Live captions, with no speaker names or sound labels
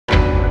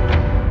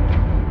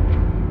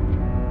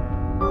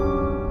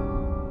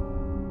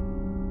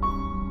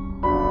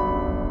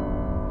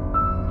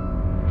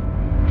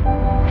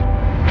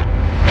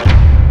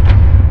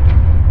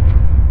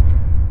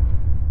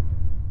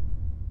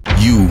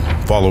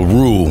follow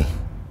rule,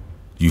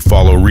 you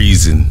follow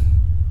reason.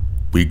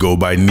 We go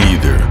by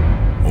neither,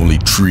 only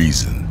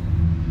treason.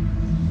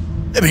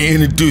 Let me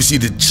introduce you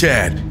to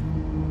Chad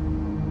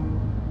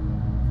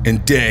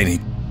and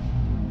Danny,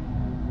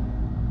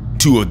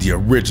 two of the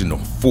original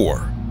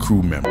 4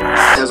 crew members.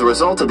 As a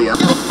result of the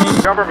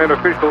government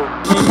officials.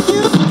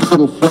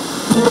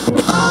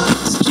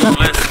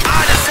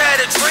 I just had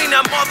a dream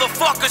that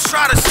motherfuckers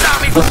try to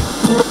stop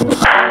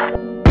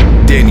me.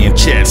 Danny and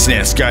Chad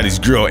snatched Scotty's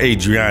girl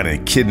Adriana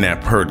and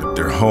kidnapped her to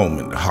their home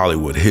in the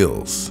Hollywood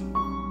Hills.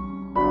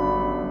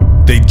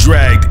 They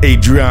dragged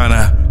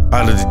Adriana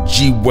out of the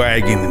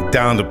G-Wagon and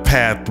down the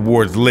path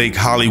towards Lake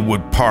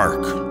Hollywood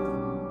Park.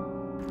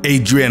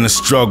 Adriana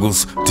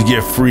struggles to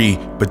get free,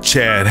 but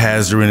Chad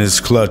has her in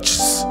his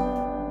clutches.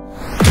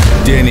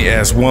 Danny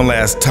asks one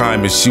last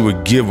time if she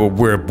would give her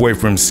where her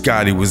boyfriend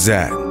Scotty was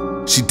at.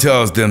 She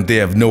tells them they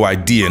have no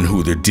idea in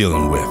who they're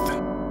dealing with.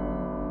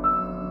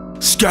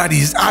 Scotty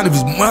is out of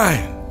his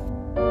mind.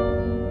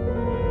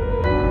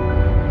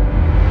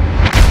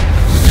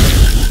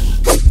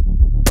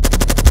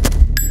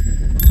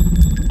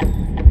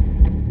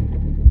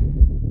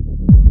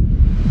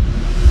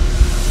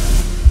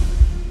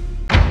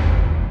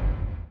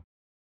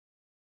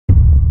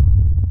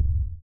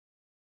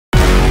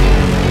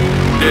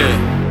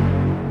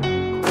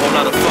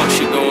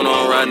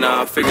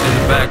 I figured in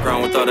the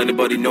background without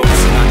anybody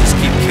noticing, I just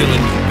keep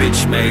killing you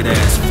bitch-made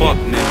ass fuck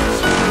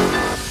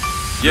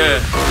niggas. Yeah.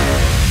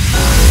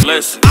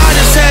 Listen. I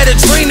just had a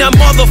dream that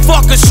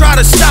motherfuckers try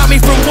to stop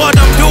me from what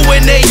I'm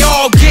doing. They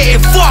all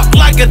getting fucked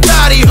like a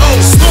thotty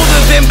hoe.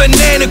 Smoother than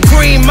banana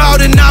cream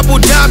out in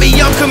Abu Dhabi.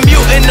 I'm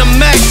commuting a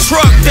Mack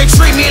truck. They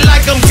treat me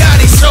like I'm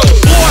Gotti. So,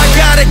 boy, I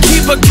gotta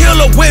keep a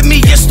killer with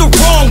me. It's the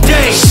wrong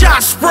day.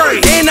 Shot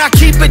spray. And I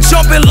keep it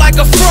jumping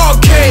like a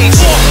frog cage.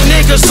 Fuck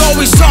niggas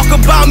always talk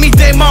about me.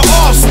 They my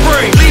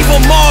offspring. Leave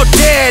them all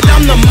dead.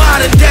 I'm the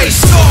modern day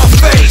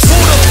Scarface. Who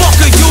the fuck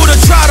are you to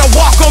try to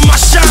walk on my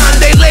shine?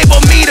 They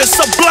label me the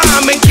sublime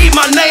and keep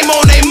my name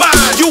on their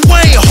mind. You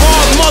ain't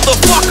hard,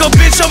 motherfucker,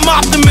 bitch, I'm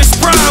Optimus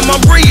Prime. I'm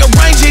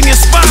rearranging your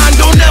spine,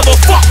 don't ever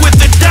fuck with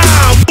the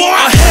dime. Boy,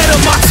 ahead of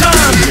my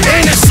time,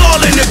 and it's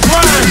all in the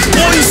grind.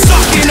 Boy, you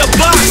suck in a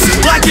box,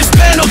 like it's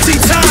penalty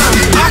time.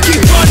 I keep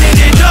running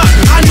it up,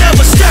 I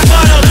never step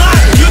out of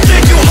line. You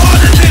think you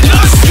harder than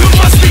us, you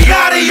must be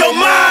out of your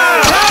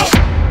mind.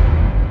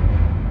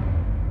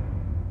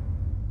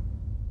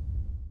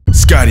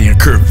 Scotty and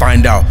Kurt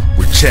find out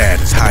where Chad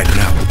is hiding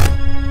out.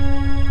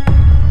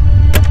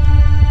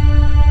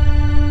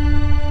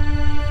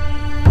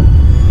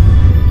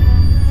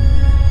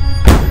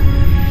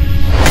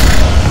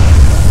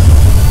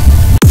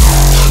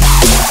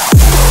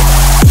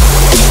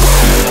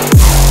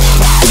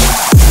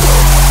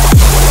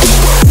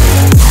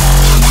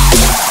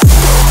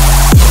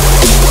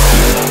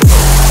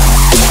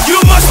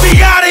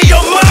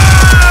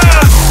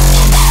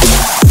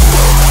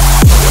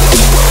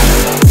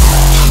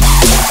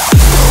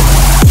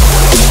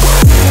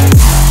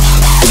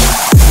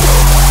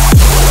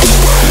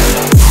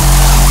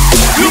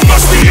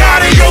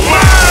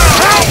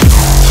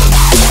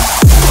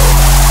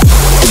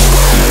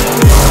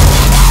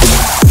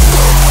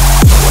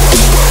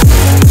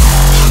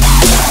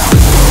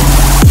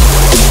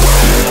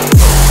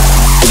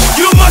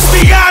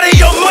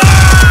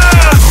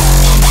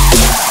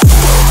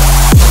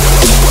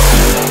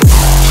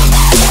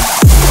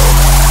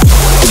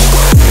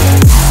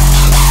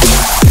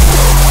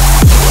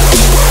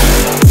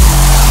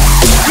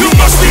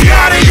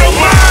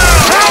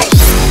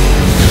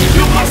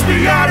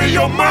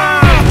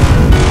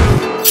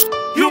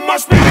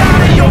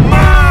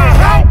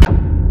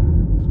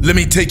 Let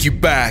me take you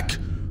back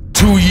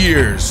 2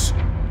 years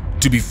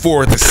to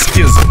before the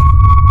schism.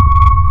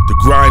 The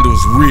grind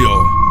was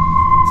real.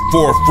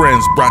 4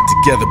 friends brought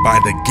together by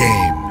the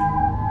game.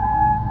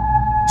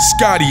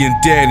 Scotty and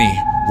Danny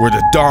were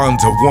the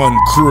dons of one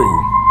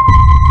crew.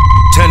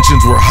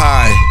 Tensions were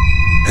high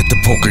at the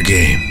poker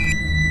game.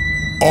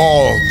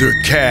 All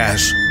their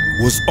cash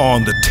was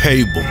on the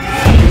table.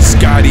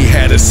 Scotty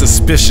had his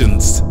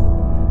suspicions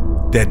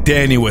that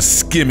Danny was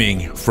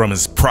skimming from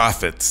his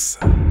profits.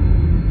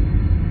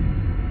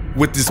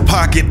 With his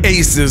pocket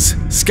aces,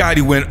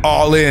 Scotty went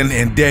all in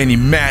and Danny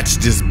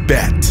matched his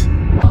bet.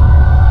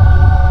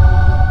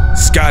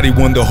 Scotty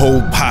won the whole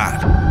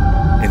pot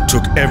and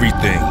took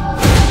everything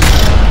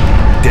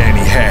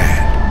Danny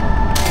had.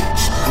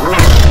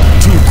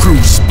 2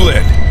 crews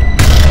split,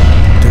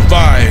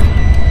 divide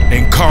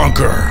and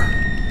conquer.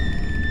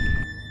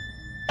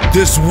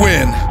 This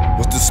win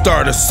was the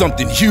start of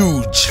something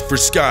huge for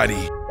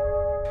Scotty.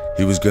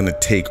 He was gonna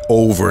take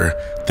over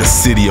the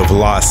city of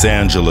Los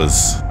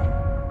Angeles.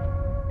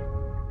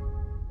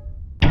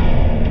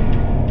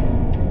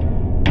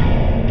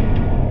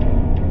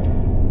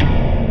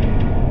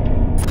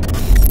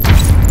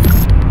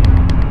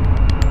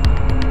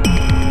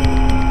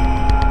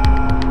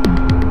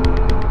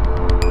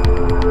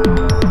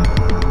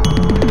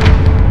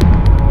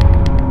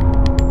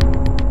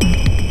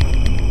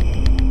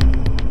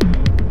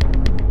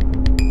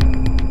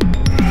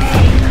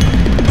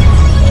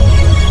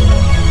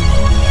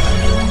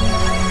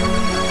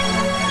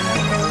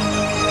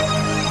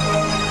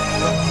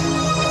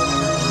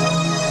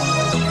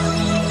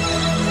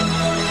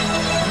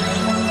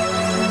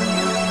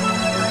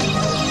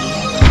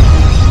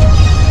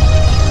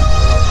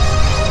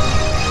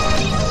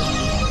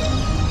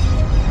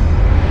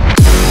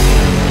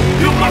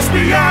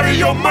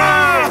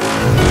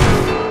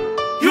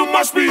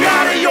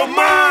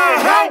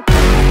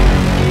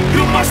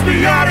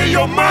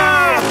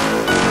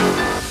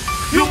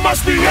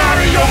 must be out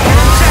of your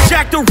mind.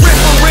 Jack the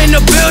Ripper in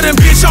the building,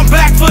 bitch, I'm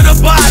back for the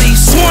bodies.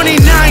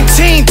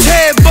 2019,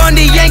 Ted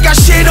Bundy ain't got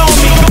shit on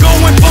me.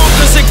 Going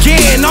bonkers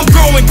again, I'm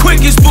growing quick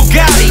as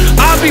Bugatti.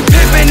 I be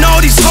pimping all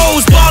these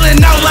hoes,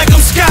 balling out like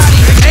I'm Scotty.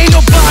 Ain't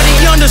nobody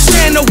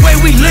understand the way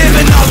we live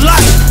in our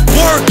life.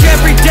 Work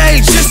every day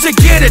just to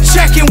get a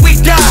check and we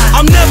die.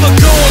 I'm never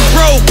going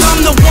broke, I'm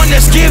the one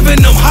that's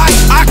giving them hype.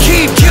 I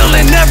keep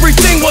killing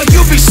everything while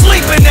you be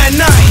sleeping at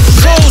night.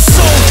 Cold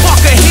soul, fuck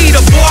a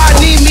heater, boy, I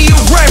need me a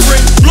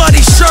reverend.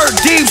 Bloody shirt,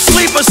 deep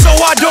sleeper, so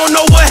I don't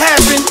know what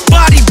happened.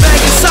 Body bag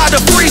inside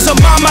the freezer,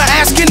 mama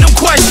asking them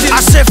questions.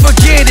 I said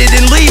forget it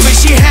and leave it,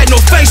 she had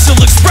no facial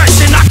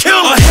expression. I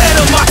killed her ahead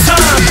of my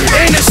time,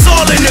 and it's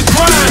all in the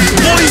grind.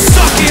 Boy, you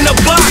stuck in a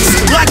box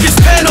like it's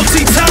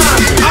penalty time.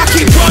 I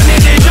keep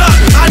running it up,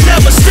 I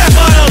never step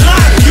out of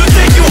line. You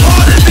think you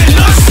harder than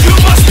us, you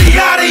must be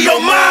out of your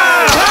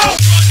mind.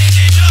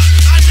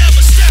 I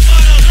never step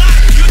out of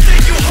line. You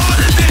think you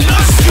harder than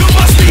us, you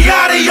must be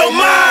out of your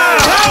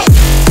mind.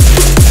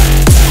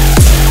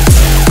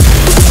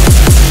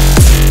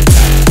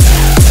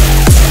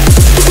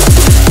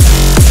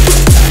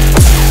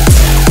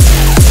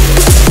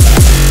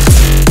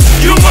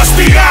 You must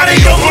be out of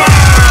your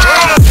mind.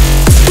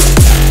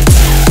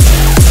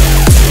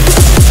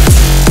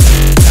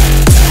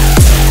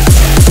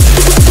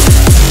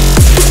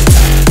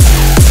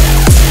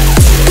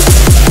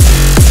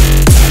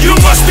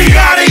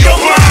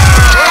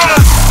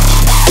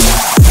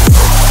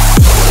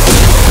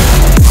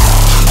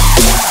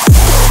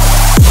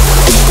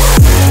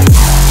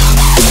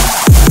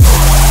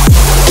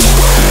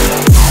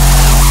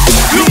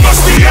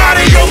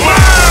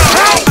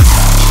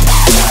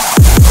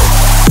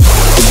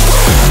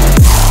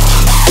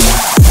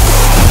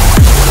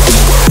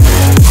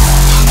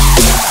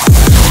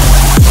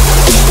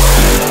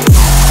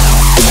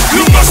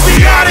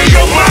 You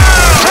must be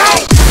out of your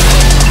mind.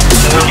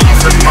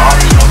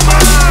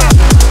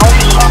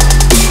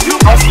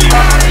 You must be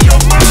out of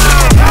your mind.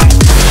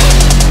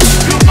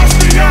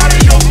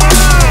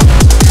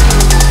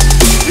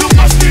 You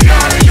must be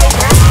out of your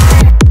mind.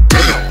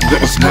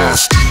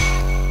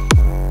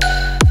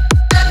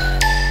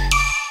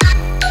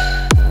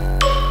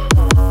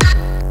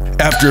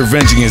 After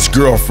avenging his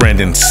girlfriend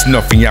and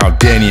snuffing out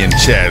Danny and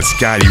Chaz,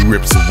 Scotty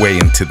rips away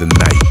into the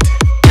night.